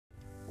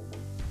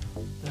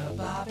The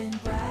Bob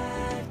and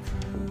Brad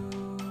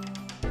Crew.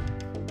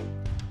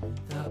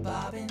 The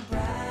Bob and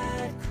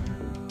Brad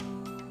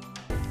Crew.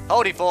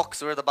 Howdy,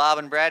 folks. We're the Bob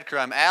and Brad Crew.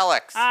 I'm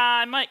Alex.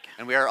 I'm Mike.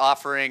 And we are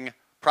offering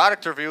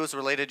product reviews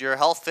related to your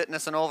health,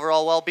 fitness, and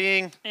overall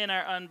well-being. In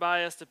our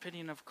unbiased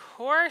opinion, of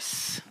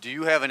course. Do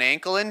you have an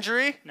ankle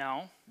injury?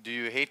 No. Do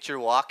you hate your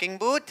walking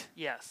boot?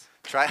 Yes.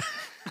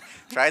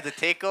 Try the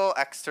TayCo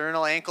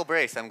External Ankle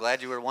Brace. I'm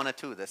glad you were one of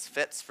two. This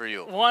fits for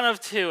you. One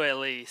of two, at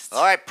least.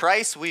 All right,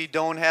 price, we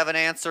don't have an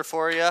answer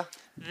for you.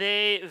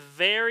 They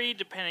vary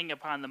depending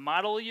upon the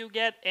model you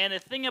get. And the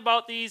thing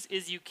about these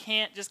is you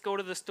can't just go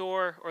to the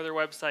store or their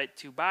website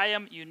to buy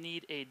them. You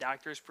need a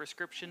doctor's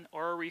prescription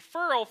or a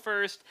referral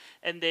first,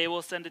 and they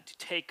will send it to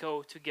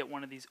TayCo to get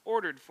one of these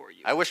ordered for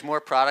you. I wish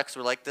more products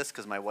were like this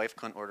because my wife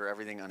couldn't order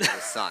everything under the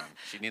sun.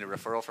 She'd need a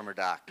referral from her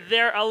doctor.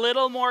 They're a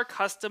little more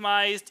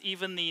customized,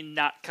 even the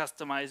not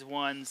customized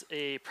ones.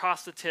 A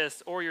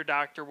prosthetist or your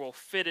doctor will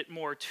fit it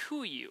more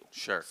to you.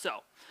 Sure. So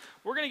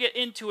we're going to get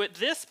into it.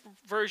 This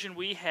version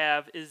we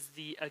have is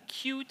the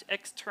Acute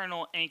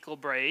External Ankle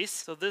Brace.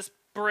 So this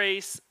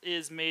brace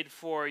is made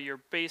for your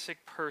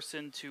basic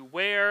person to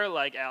wear,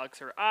 like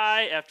Alex or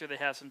I, after they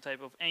have some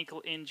type of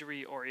ankle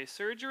injury or a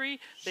surgery.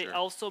 Sure. They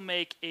also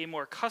make a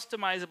more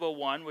customizable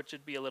one, which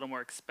would be a little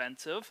more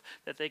expensive,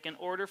 that they can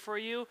order for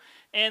you.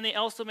 And they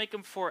also make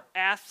them for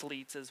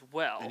athletes as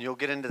well. And you'll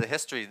get into the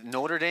history.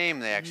 Notre Dame,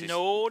 they actually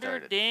Notre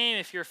started. Dame,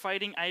 if you're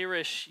fighting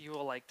Irish, you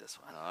will like this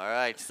one. All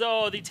right.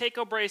 So the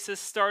TayCo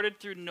braces started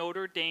through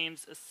Notre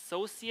Dame's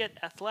associate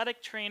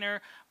athletic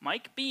trainer,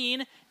 Mike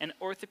Bean, and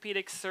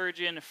orthopedic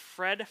surgeon,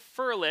 Fred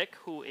Furlick,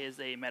 who is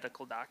a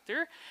medical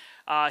doctor.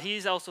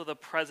 He's also the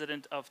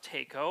president of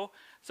TayCo.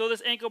 So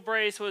this ankle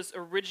brace was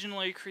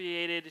originally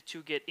created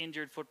to get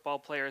injured football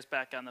players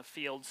back on the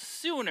field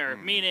sooner,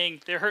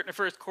 meaning they're hurt in the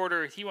first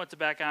quarter. He wants it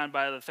back on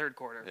by the third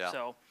quarter. Yeah.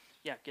 So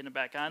yeah, getting it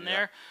back on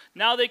there.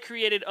 Now they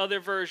created other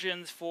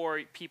versions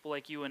for people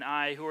like you and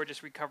I who are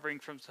just recovering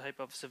from some type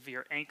of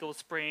severe ankle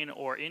sprain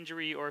or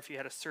injury, or if you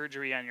had a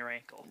surgery on your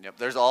ankle. Yep,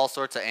 there's all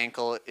sorts of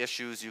ankle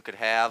issues you could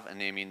have,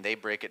 and I mean, they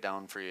break it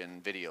down for you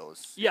in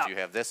videos. Yeah. If you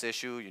have this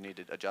issue, you need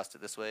to adjust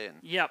it this way. And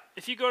Yep.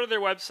 If you go to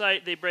their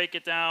website, they break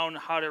it down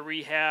how to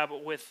rehab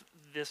with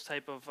this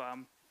type of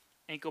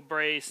ankle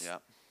brace.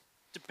 Yep.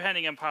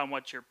 Depending upon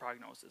what your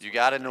prognosis is. You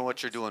got to know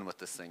what you're doing with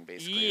this thing,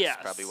 basically. Yes.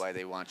 That's probably why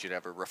they want you to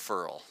have a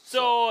referral.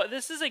 So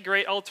this is a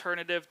great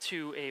alternative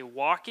to a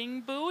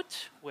walking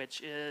boot,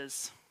 which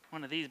is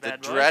one of these the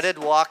bad boys. dreaded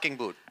walking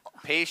boot.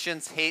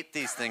 Patients hate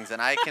these things,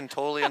 and I can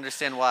totally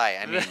understand why.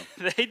 I mean,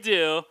 They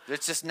do.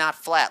 it's just not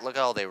flat. Look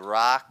how they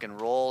rock and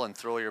roll and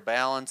throw your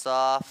balance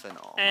off. And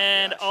oh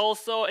my gosh.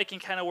 Also, it can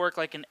kind of work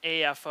like an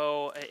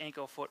AFO, an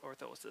ankle foot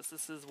orthosis.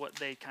 This is what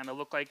they kind of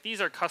look like. These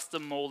are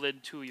custom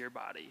molded to your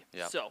body.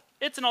 Yep. So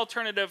it's an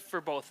alternative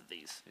for both of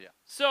these. Yeah.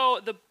 So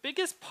the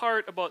biggest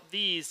part about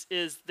these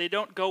is they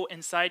don't go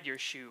inside your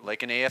shoe.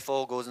 Like an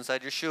AFO goes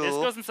inside your shoe. This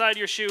goes inside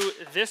your shoe.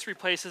 This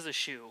replaces a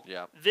shoe.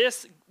 Yep.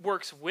 This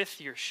works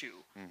with your shoe.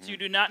 So you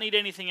do not need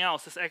anything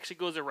else. This actually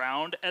goes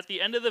around. At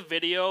the end of the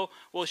video,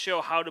 we'll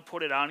show how to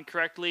put it on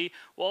correctly.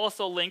 We'll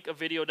also link a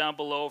video down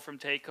below from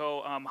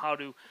TayCo how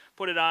to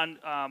put it on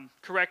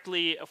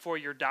correctly for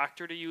your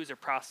doctor to use or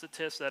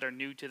prosthetists that are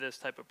new to this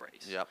type of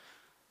brace. Yep.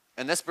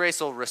 And this brace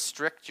will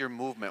restrict your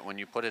movement when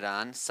you put it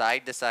on,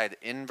 side to side,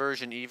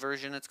 inversion,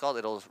 eversion it's called.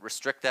 It'll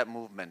restrict that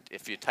movement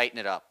if you tighten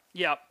it up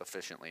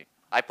efficiently.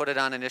 I put it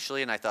on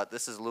initially, and I thought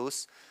this is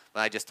loose,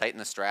 but I just tightened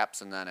the straps,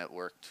 and then it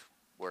worked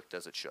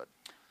as it should.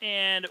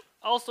 And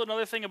also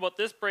another thing about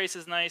this brace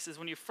is nice is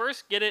when you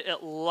first get it,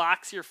 it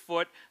locks your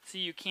foot so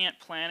you can't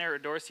plantar or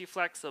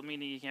dorsiflex, so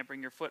meaning you can't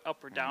bring your foot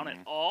up or down at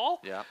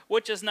all, Yep.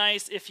 which is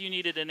nice if you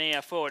needed an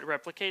AFO. It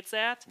replicates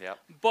that. Yep.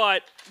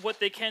 But what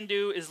they can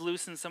do is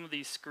loosen some of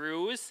these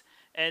screws,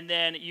 and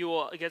then you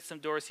will get some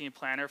dorsal and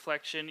plantar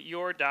flexion.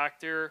 Your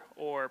doctor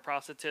or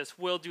prosthetist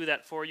will do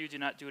that for you. Do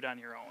not do it on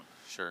your own.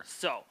 Sure.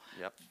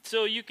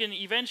 So you can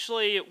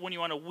eventually, when you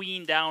want to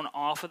wean down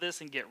off of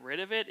this and get rid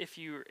of it, if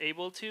you're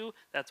able to,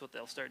 that's what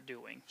they'll start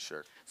doing.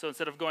 Sure. So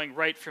instead of going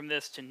right from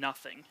this to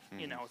nothing,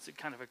 you know, it's a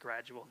kind of a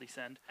gradual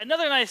descent.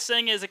 Another nice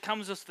thing is it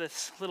comes with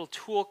this little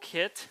tool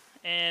kit,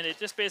 and it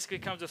just basically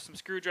comes with some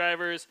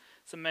screwdrivers,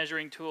 some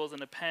measuring tools,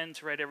 and a pen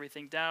to write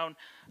everything down.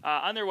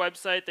 On their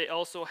website, they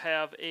also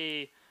have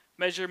a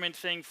measurement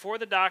thing for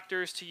the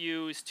doctors to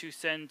use to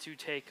send to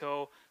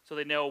TayCo so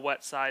they know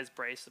what size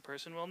brace the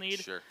person will need.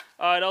 Sure.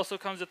 It also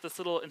comes with this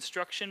little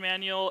instruction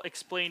manual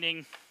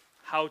explaining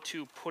how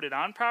to put it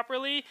on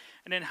properly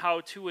and then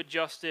how to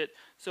adjust it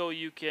so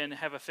you can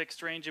have a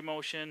fixed range of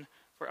motion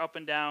for up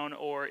and down,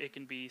 or it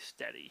can be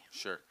steady.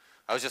 Sure.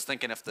 I was just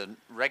thinking if the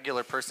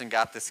regular person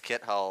got this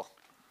kit, how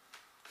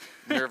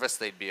nervous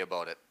they'd be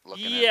about it,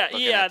 looking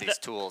at these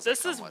tools.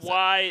 This is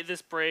why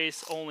this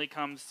brace only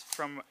comes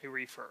from a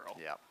referral.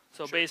 Yeah.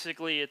 So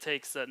basically it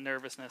takes the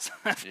nervousness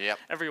of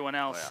everyone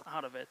else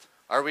out of it.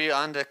 Are we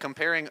on to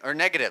comparing or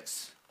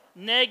negatives?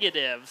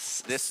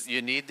 Negatives.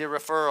 You need the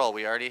referral.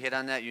 We already hit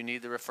on that. You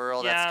need the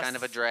referral. Yes. That's kind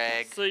of a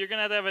drag. So you're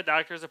going to have a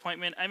doctor's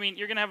appointment. I mean,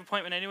 you're going to have an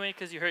appointment anyway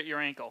because you hurt your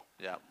ankle.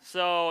 Yeah.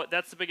 So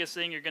that's the biggest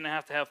thing. You're going to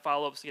have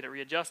follow-ups to get it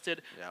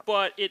readjusted. Yep.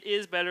 But it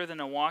is better than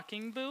a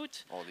walking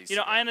boot.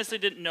 I honestly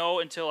didn't know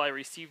until I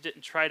received it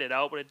and tried it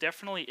out, but it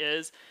definitely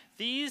is.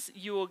 These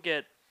you will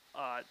get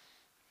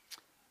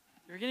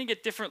you're going to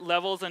get different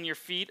levels on your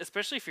feet,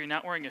 especially if you're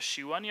not wearing a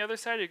shoe on the other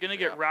side. You're going to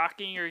get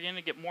rocking. You're going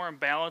to get more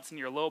imbalance in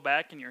your low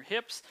back and your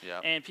hips,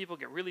 and people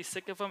get really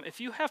sick of them. If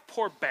you have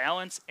poor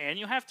balance and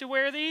you have to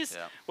wear these,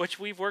 which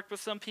we've worked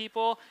with some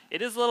people,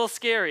 it is a little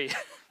scary.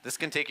 This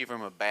can take you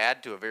from a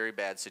bad to a very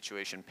bad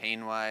situation,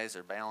 pain-wise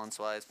or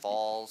balance-wise,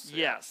 falls.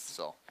 Yes.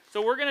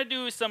 So we're going to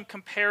do some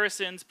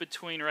comparisons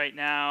between right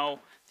now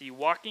the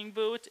walking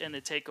boot and the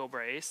TayCo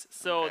brace.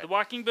 So the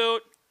walking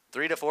boot,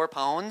 3 to 4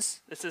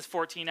 pounds. This is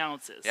 14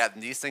 ounces. Yeah,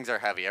 these things are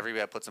heavy.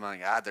 Everybody puts them on.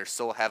 God, they're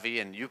so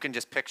heavy, and you can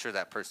just picture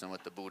that person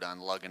with the boot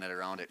on, lugging it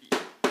around. It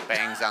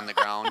bangs on the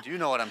ground. You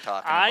know what I'm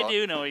talking about. I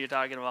do know what you're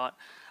talking about.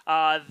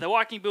 The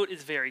walking boot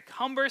is very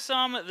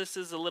cumbersome. This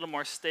is a little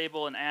more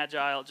stable and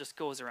agile. It just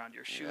goes around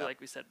your shoe,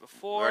 like we said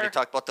before. We already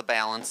talked about the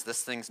balance.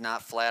 This thing's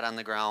not flat on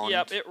the ground.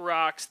 Yep, it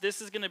rocks. This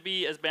is going to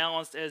be as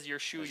balanced as your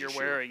shoe you're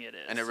wearing it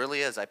is. And it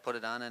really is. I put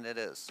it on, and it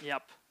is.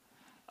 Yep.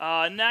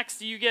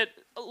 Next, you get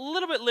a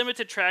little bit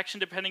limited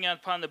traction depending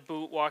upon the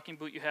walking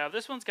boot you have.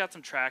 This one's got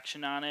some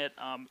traction on it.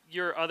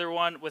 Your other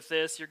one with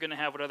this, you're going to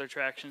have what other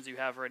tractions you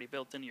have already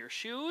built into your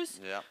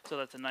shoes. Yeah. So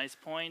that's a nice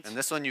point. And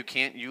this one you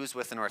can't use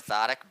with an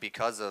orthotic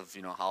because of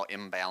how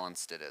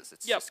imbalanced it is.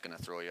 It's just going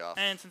to throw you off.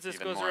 And since this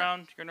goes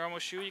around your normal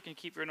shoe, you can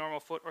keep your normal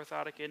foot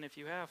orthotic in if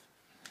you have.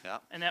 Yeah.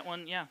 And that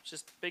one,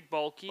 just big,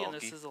 bulky, and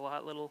this is a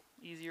little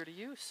easier to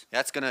use.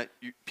 That's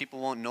people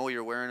won't know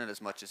you're wearing it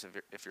as much as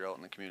if you're out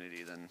in the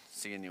community than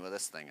seeing you with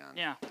this thing on.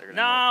 Yeah.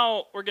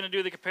 Now we're going to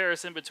do the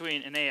comparison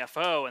between an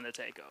AFO and the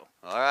TayCo.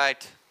 All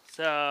right.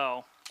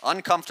 So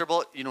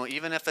uncomfortable,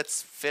 even if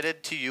it's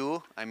fitted to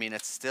you, I mean,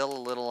 it's still a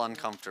little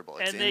uncomfortable.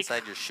 It's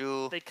inside your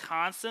shoe. They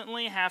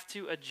constantly have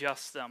to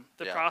adjust them.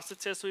 The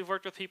prosthetists, we've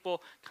worked with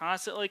people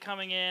constantly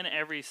coming in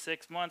every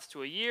 6 months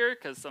to a year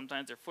because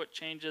sometimes their foot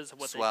changes,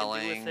 what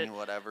swelling, they can do with it.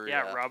 Whatever.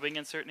 Yeah, rubbing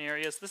in certain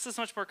areas. This is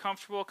much more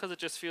comfortable because it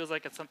just feels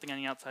like it's something on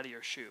the outside of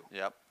your shoe.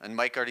 Yep. And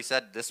Mike already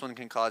said this one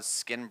can cause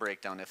skin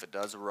breakdown if it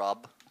does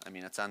rub. I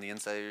mean, it's on the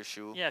inside of your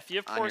shoe. Yeah, if you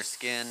have poor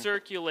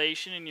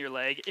circulation in your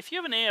leg. If you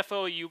have an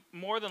AFO, you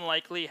more than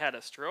likely had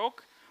a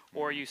stroke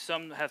or you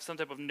have some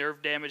type of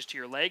nerve damage to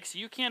your leg, so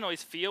you can't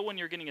always feel when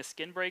you're getting a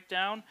skin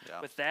breakdown.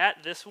 With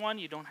this one,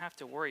 you don't have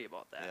to worry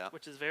about that,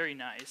 which is very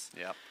nice.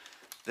 Yep.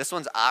 This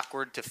one's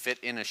awkward to fit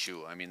in a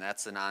shoe. I mean,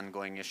 that's an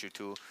ongoing issue,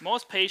 too.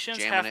 Most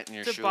patients have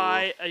to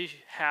buy a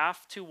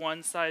half to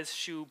one size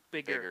shoe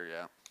bigger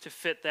to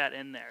fit that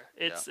in there.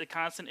 It's a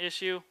constant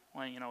issue.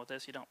 Well, with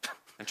this, you don't.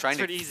 And trying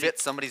to fit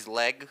somebody's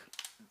leg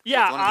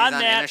on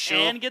that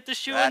and get the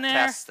shoe in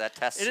there. That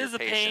tests it is a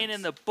pain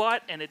in the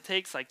butt, and it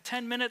takes like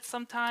 10 minutes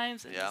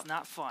sometimes. And it's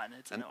not fun.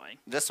 It's annoying.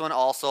 This one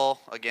also,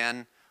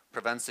 again,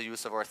 prevents the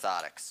use of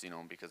orthotics,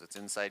 because it's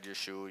inside your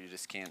shoe. You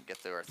just can't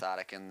get the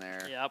orthotic in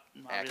there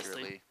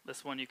accurately.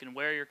 This one you can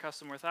wear your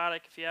custom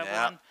orthotic if you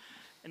have one.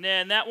 And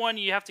then that one,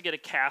 you have to get a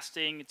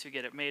casting to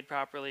get it made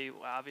properly,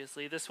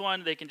 obviously. This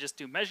one, they can just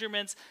do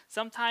measurements.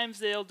 Sometimes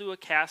they'll do a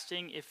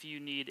casting if you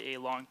need a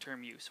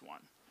long-term use one.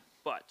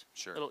 But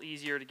a little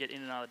easier to get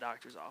in and out of the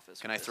doctor's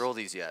office. Can I throw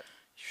these yet?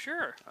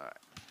 Sure. All right.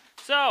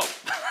 So.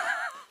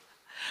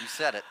 You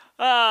said it.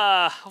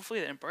 Hopefully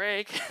it didn't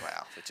break.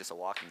 Wow, it's just a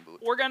walking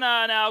boot. We're going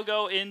to now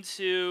go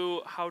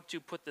into how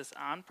to put this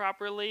on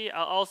properly.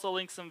 I'll also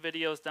link some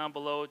videos down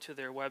below to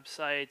their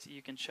website.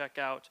 You can check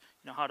out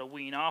how to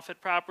wean off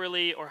it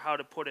properly or how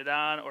to put it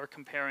on or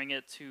comparing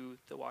it to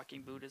the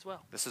walking boot as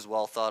well. This is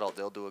well thought out.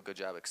 They'll do a good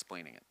job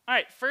explaining it. All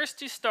right, first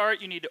to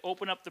start, you need to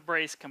open up the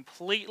brace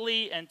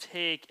completely and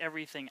take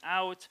everything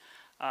out.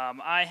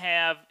 I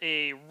have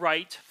a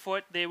right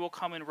foot. They will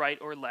come in right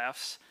or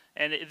lefts.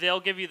 And they'll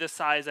give you the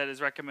size that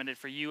is recommended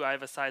for you. I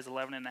have a size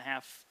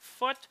 11.5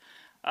 foot.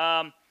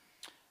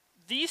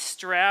 These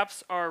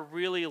straps are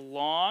really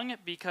long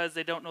because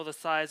they don't know the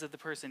size of the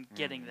person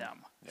getting them.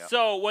 Yep.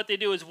 So what they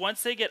do is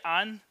once they get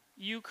on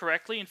you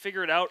correctly and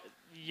figure it out,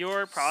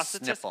 your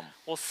prosthetist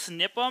will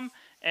snip them,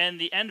 and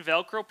the end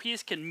Velcro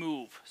piece can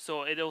move.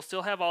 So it'll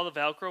still have all the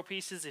Velcro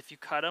pieces if you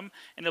cut them,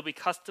 and they'll be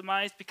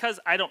customized. Because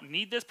I don't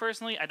need this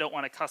personally, I don't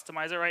want to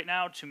customize it right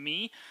now to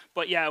me.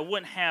 But yeah, it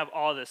wouldn't have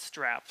all the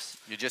straps.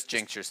 You just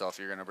jinxed yourself.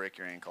 You're going to break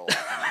your ankle.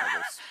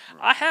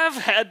 I have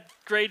had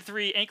grade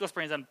 3 ankle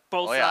sprains on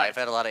both sides. Oh, yeah, I've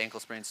had a lot of ankle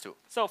sprains, too.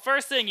 So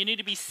first thing, you need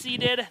to be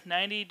seated,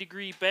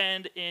 90-degree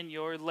bend in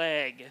your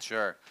leg.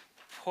 Sure.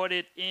 Put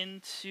it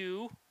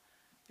into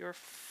your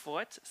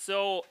foot.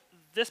 So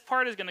this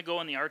part is going to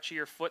go in the arch of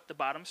your foot, the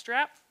bottom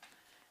strap.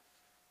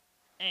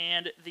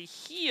 And the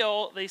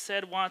heel, they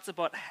said, wants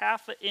about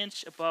 ½ an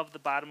inch above the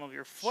bottom of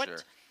your foot. Sure.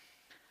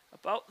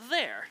 About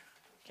there.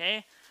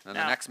 Okay? And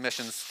the next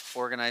mission's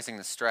organizing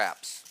the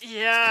straps.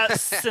 Yeah,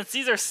 since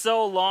these are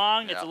so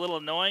long, it's a little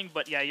annoying,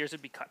 but yeah, yours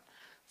would be cut.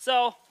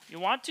 So you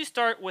want to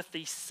start with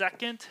the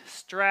second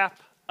strap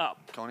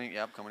up. Coming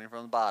in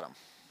from the bottom.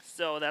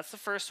 So that's the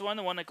first one,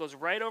 the one that goes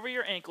right over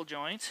your ankle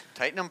joint.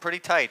 Tighten them pretty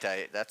tight.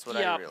 That's what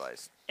I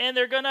realized. And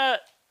they're gonna,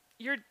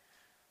 your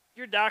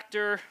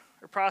doctor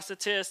or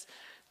prosthetist,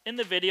 in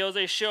the videos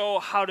they show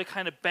how to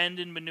kind of bend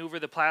and maneuver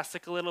the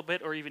plastic a little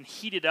bit or even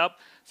heat it up.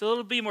 So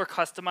it'll be more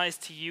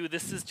customized to you.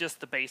 This is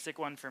just the basic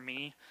one for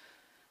me.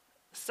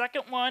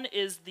 Second one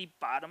is the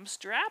bottom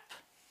strap.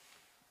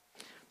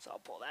 So I'll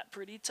pull that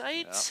pretty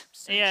tight.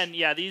 Yep, and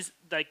yeah, these,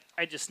 like,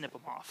 I just snip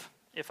them off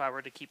if I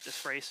were to keep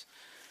this brace.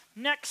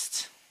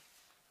 Next,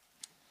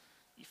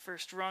 the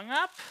first rung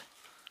up.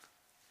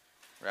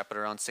 Wrap it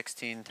around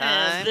 16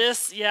 times. And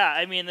this, yeah,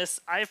 I mean,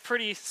 I have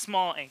pretty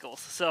small ankles,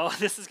 so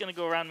this is going to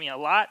go around me a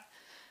lot.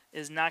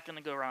 Is not going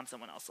to go around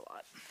someone else a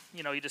lot.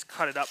 You know, you just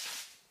cut it up.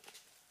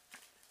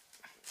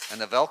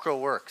 And the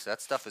Velcro works.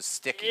 That stuff is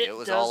sticky. It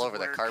was all over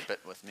the carpet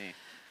with me.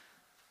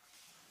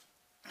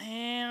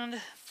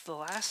 And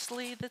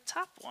lastly, the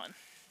top one.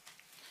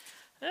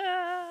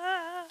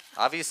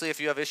 Obviously, if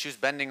you have issues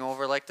bending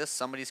over like this,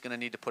 somebody's going to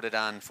need to put it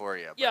on for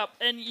you. Yep,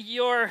 and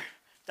your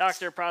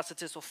doctor or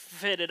prosthetist will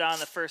fit it on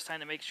the first time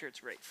to make sure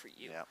it's right for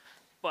you. Yep.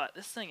 But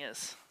this thing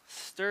is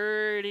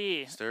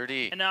sturdy.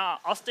 Sturdy. And now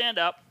I'll stand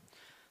up.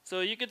 So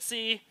you can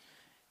see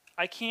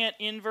I can't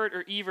invert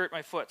or evert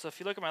my foot. So if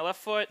you look at my left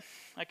foot,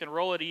 I can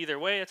roll it either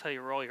way. That's how you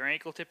roll your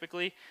ankle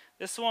typically.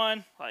 This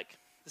one, like,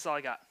 this is all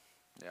I got.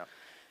 Yeah.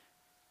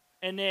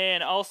 And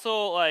then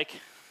also, like,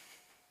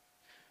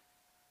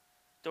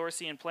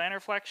 dorsal and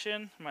plantar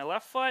flexion, my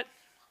left foot,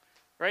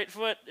 right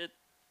foot, it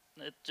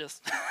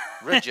just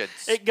rigid.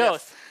 It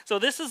goes. So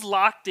this is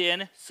locked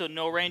in, so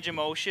no range of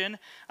motion.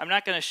 I'm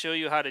not going to show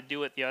you how to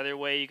do it the other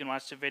way. You can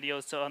watch the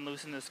videos to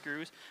unloosen the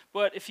screws.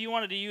 But if you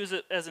wanted to use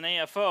it as an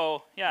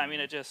AFO, yeah, I mean,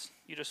 you just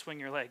swing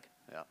your leg.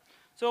 Yeah.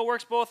 So it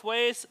works both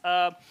ways.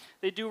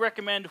 They do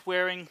recommend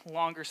wearing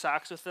longer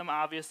socks with them,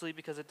 obviously,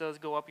 because it does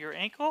go up your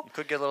ankle. You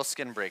could get a little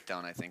skin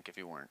breakdown, I think, if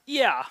you weren't.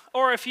 Yeah,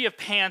 or if you have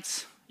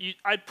pants,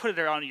 I'd put it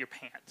around your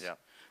pants. Yeah.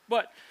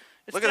 But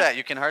look at that.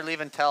 You can hardly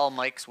even tell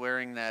Mike's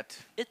wearing that.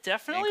 It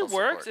definitely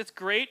works. It's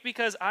great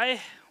because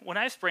when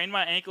I've sprained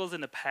my ankles in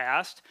the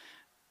past,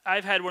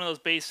 I've had one of those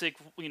basic,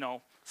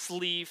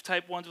 sleeve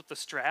type ones with the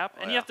strap,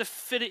 and you have to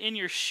fit it in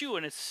your shoe,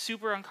 and it's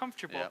super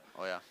uncomfortable. Yeah.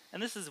 Oh, yeah.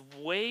 And this is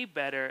way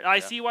better. I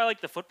see why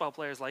the football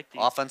players like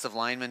these. Offensive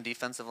linemen,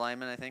 defensive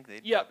linemen, I think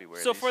they'd probably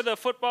wear So these. for the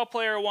football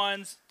player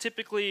ones,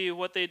 typically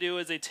what they do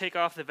is they take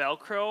off the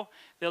Velcro.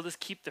 They'll just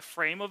keep the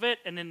frame of it,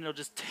 and then they'll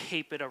just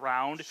tape it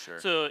around. Sure.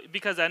 So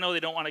because I know they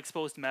don't want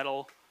exposed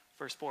metal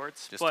for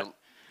sports, but I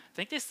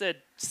think they said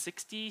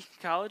 60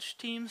 college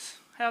teams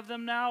have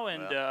them now,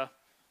 and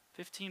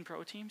 15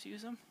 pro teams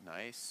use them.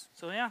 Nice.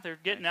 So yeah, they're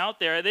getting out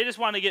there. They just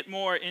want to get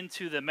more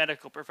into the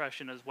medical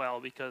profession as well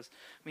because,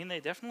 I mean,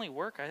 they definitely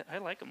work. I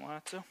like them a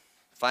lot. So.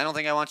 Final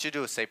thing I want you to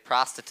do is say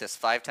prosthetist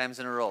 5 times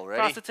in a row.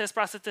 Ready? Prosthetist,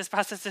 prosthetist,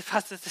 prosthetist,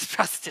 prosthetist,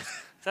 prosthetist.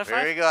 Is that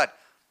Very good.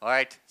 All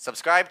right.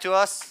 Subscribe to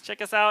us.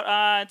 Check us out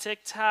on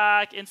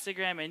TikTok,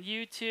 Instagram, and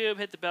YouTube.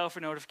 Hit the bell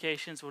for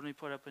notifications when we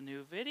put up a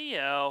new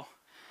video.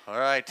 All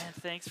right. And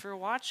thanks for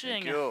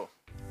watching. Thank you.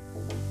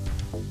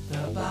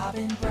 The Bob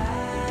and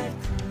Brad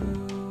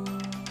Crew.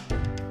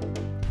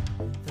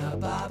 The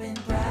Bob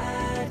and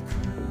Brad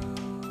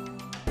Crew.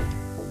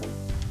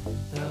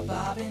 The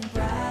Bob and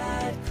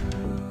Brad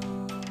Crew.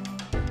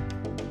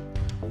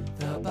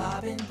 The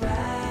Bob and Brad